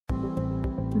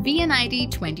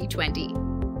VNIT 2020.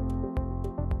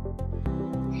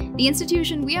 The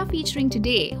institution we are featuring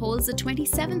today holds the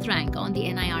 27th rank on the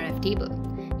NIRF table.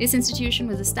 This institution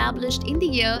was established in the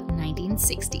year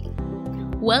 1960.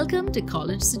 Welcome to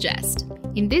College Suggest.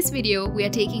 In this video, we are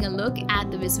taking a look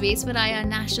at the Visvesvaraya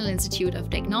National Institute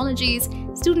of Technology's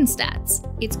Student Stats,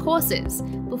 its courses,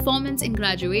 performance in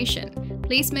graduation,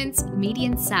 placements,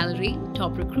 median salary,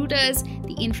 top recruiters,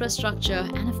 the infrastructure,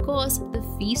 and of course, the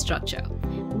fee structure.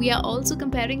 We are also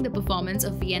comparing the performance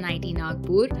of VNIT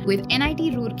Nagpur with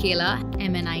NIT Rourkela,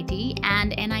 MNIT,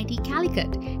 and NIT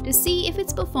Calicut to see if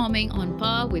it's performing on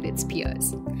par with its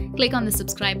peers. Click on the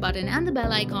subscribe button and the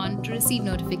bell icon to receive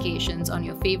notifications on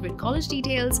your favorite college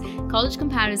details, college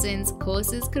comparisons,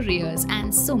 courses, careers,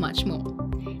 and so much more.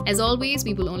 As always,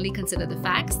 we will only consider the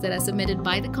facts that are submitted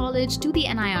by the college to the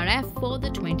NIRF for the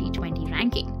 2020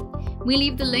 ranking. We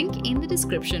leave the link in the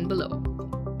description below.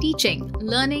 Teaching,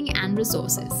 learning, and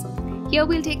resources. Here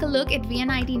we'll take a look at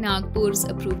VNIT Nagpur's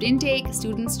approved intake,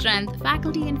 student strength,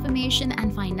 faculty information,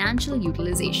 and financial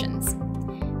utilizations.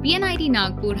 VNIT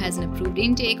Nagpur has an approved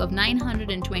intake of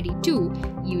 922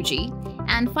 UG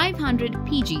and 500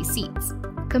 PG seats.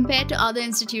 Compared to other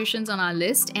institutions on our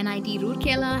list, NIT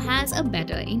Rourkela has a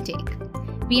better intake.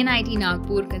 VNIT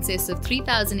Nagpur consists of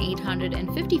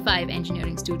 3,855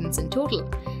 engineering students in total.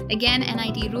 Again,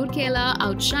 NIT Rourkela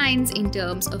outshines in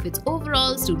terms of its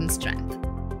overall student strength.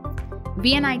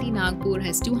 VNIT Nagpur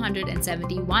has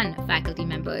 271 faculty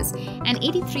members and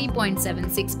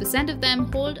 83.76% of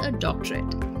them hold a doctorate.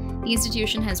 The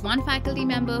institution has one faculty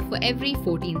member for every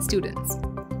 14 students.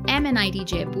 MNIT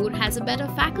Jaipur has a better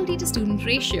faculty-to-student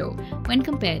ratio when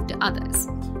compared to others.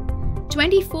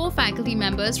 24 faculty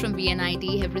members from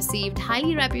VNIT have received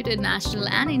highly reputed national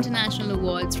and international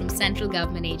awards from central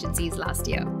government agencies last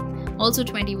year. Also,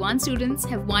 21 students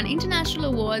have won international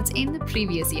awards in the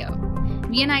previous year.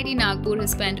 VNIT Nagpur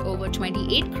has spent over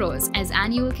 28 crores as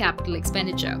annual capital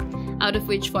expenditure, out of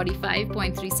which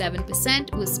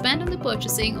 45.37% was spent on the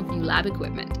purchasing of new lab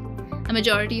equipment. A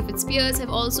majority of its peers have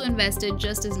also invested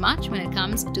just as much when it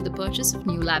comes to the purchase of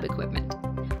new lab equipment.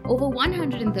 Over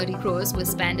 130 crores was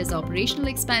spent as operational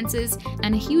expenses,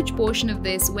 and a huge portion of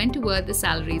this went toward the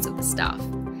salaries of the staff.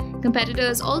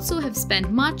 Competitors also have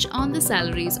spent much on the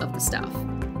salaries of the staff.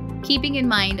 Keeping in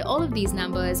mind all of these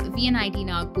numbers, VNIT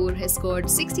Nagpur has scored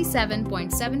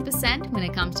 67.7% when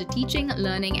it comes to teaching,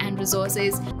 learning, and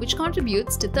resources, which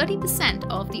contributes to 30%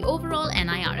 of the overall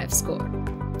NIRF score.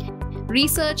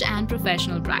 Research and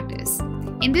professional practice.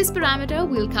 In this parameter,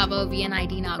 we'll cover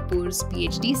VNIT Nagpur's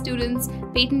PhD students,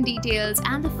 patent details,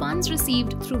 and the funds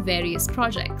received through various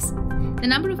projects. The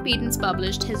number of patents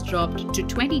published has dropped to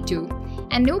 22,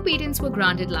 and no patents were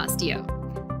granted last year.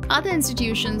 Other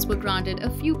institutions were granted a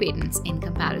few patents in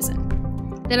comparison.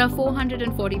 There are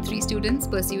 443 students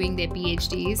pursuing their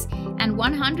PhDs, and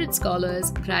 100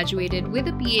 scholars graduated with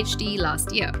a PhD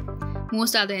last year.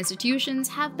 Most other institutions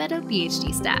have better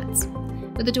PhD stats.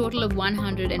 With a total of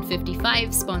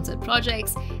 155 sponsored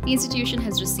projects, the institution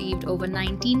has received over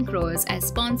 19 crores as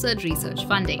sponsored research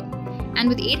funding. And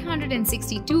with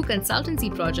 862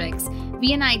 consultancy projects,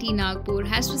 VNIT Nagpur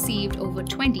has received over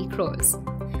 20 crores.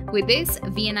 With this,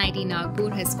 VNIT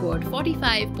Nagpur has scored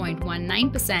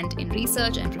 45.19% in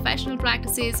research and professional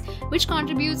practices, which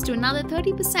contributes to another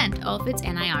 30% of its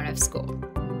NIRF score.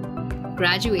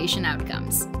 Graduation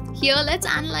outcomes. Here, let's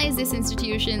analyze this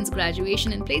institution's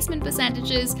graduation and placement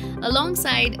percentages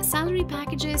alongside salary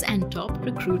packages and top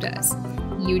recruiters.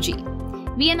 UG.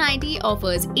 VNIT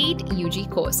offers 8 UG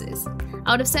courses.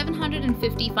 Out of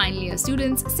 750 final year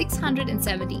students,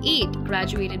 678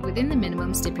 graduated within the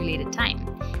minimum stipulated time.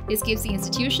 This gives the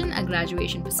institution a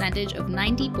graduation percentage of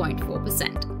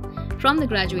 90.4%. From the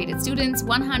graduated students,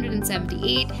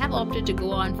 178 have opted to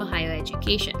go on for higher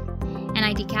education.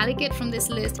 NIT Calicut from this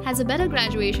list has a better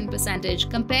graduation percentage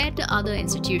compared to other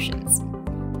institutions.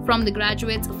 From the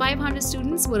graduates, 500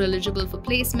 students were eligible for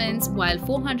placements, while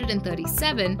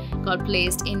 437 got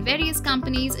placed in various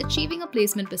companies, achieving a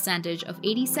placement percentage of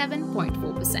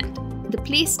 87.4%. The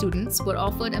placed students were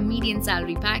offered a median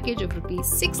salary package of Rs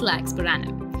 6 lakhs per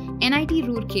annum. NIT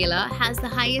Rourkela has the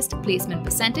highest placement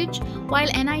percentage, while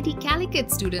NIT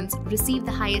Calicut students received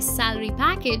the highest salary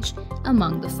package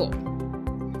among the four.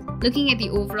 Looking at the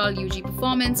overall UG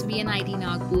performance, VNIT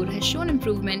Nagpur has shown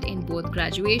improvement in both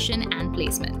graduation and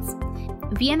placements.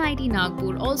 VNIT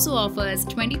Nagpur also offers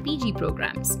 20 PG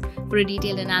programs. For a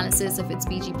detailed analysis of its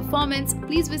PG performance,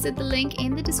 please visit the link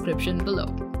in the description below.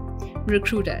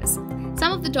 Recruiters.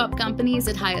 Some of the top companies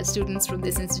that hire students from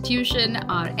this institution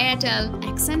are Airtel,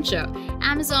 Accenture,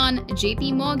 Amazon,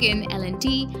 JP Morgan,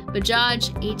 L&T, Bajaj,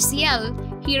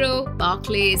 HCL, Hero,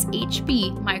 Barclays,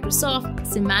 HP, Microsoft,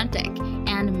 Symantec,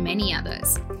 and many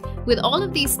others. With all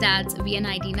of these stats,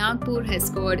 VNIT Nagpur has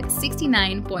scored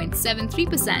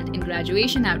 69.73% in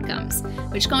graduation outcomes,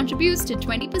 which contributes to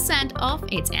 20% of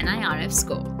its NIRF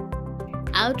score.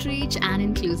 Outreach and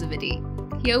inclusivity.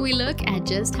 Here we look at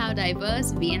just how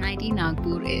diverse VNIT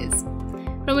Nagpur is.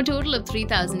 From a total of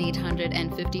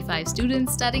 3,855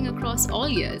 students studying across all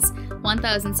years,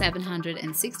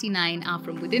 1,769 are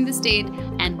from within the state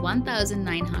and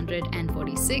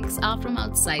 1,946 are from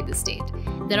outside the state.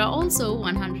 There are also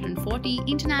 140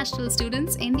 international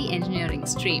students in the engineering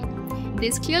stream.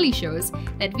 This clearly shows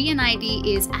that VNIT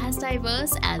is as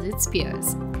diverse as its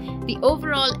peers. The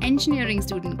overall engineering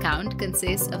student count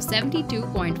consists of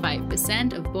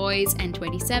 72.5% of boys and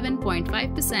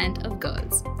 27.5% of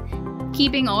girls.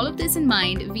 Keeping all of this in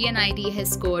mind, VNIT has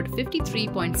scored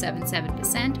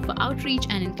 53.77% for outreach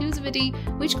and inclusivity,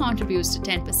 which contributes to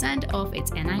 10% of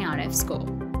its NIRF score.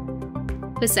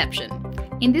 Perception.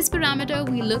 In this parameter,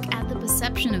 we look at the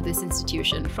perception of this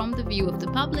institution from the view of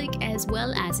the public as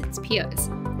well as its peers.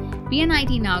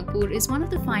 VNIT Nagpur is one of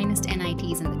the finest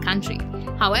NITs in the country.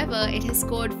 However, it has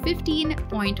scored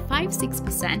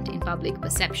 15.56% in public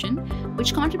perception,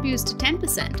 which contributes to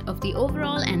 10% of the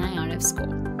overall NIRF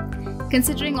score.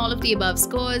 Considering all of the above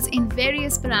scores in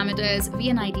various parameters,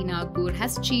 VNIT Nagpur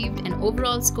has achieved an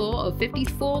overall score of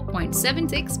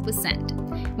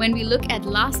 54.76%. When we look at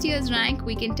last year's rank,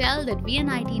 we can tell that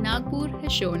VNIT Nagpur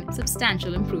has shown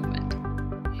substantial improvement.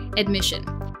 Admission.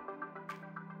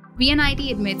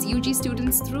 VNIT admits UG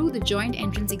students through the Joint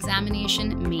Entrance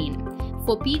Examination (MAIN).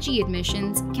 For PG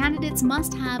admissions, candidates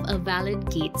must have a valid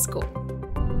GATE score.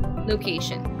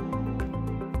 Location.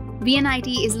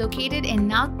 VNIT is located in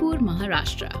Nagpur,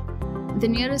 Maharashtra. The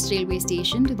nearest railway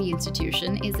station to the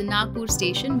institution is the Nagpur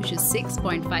station, which is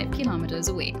 6.5 kilometers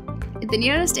away. The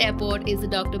nearest airport is the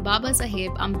Dr.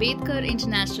 Babasaheb Ambedkar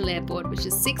International Airport, which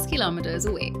is 6 kilometers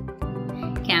away.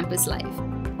 Campus life.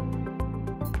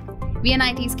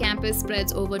 VNIT's campus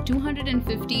spreads over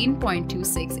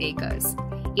 215.26 acres.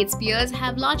 Its peers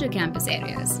have larger campus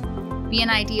areas.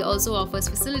 VNIT also offers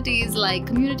facilities like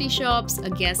community shops, a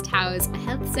guest house, a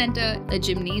health center, a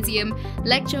gymnasium,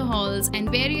 lecture halls,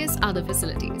 and various other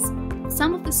facilities.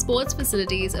 Some of the sports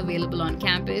facilities available on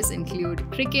campus include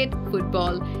cricket,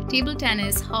 football, table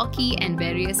tennis, hockey, and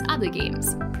various other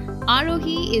games.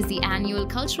 Arohi is the annual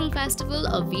cultural festival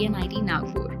of VNIT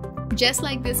Nagpur. Just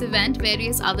like this event,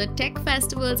 various other tech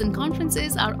festivals and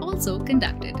conferences are also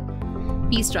conducted.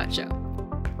 Fee structure.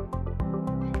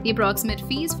 The approximate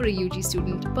fees for a UG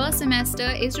student per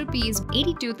semester is Rs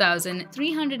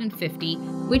 82,350,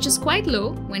 which is quite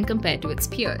low when compared to its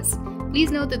peers.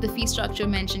 Please note that the fee structure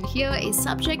mentioned here is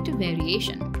subject to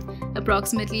variation.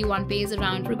 Approximately one pays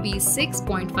around Rs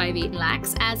 6.58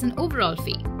 lakhs as an overall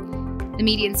fee. The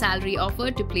median salary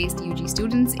offered to placed UG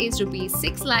students is Rs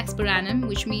 6 lakhs per annum,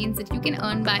 which means that you can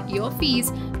earn back your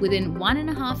fees within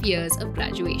 1.5 years of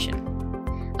graduation.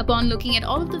 Upon looking at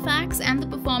all of the facts and the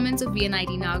performance of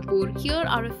VNIT Nagpur, here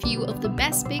are a few of the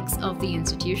best picks of the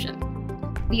institution.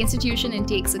 The institution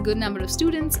intakes a good number of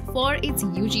students for its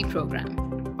UG program.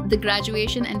 The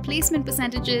graduation and placement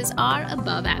percentages are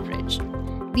above average.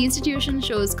 The institution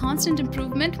shows constant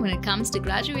improvement when it comes to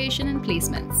graduation and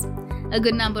placements. A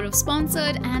good number of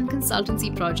sponsored and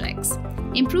consultancy projects.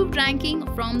 Improved ranking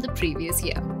from the previous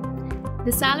year.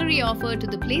 The salary offered to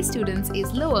the placed students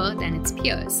is lower than its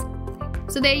peers.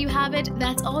 So there you have it,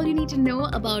 that's all you need to know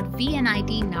about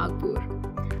VNIT Nagpur.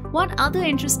 What other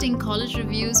interesting college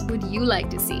reviews would you like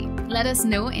to see? Let us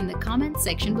know in the comments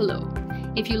section below.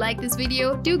 If you like this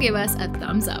video, do give us a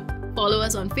thumbs up. Follow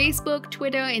us on Facebook,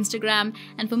 Twitter, Instagram,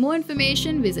 and for more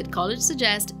information visit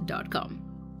collegesuggest.com.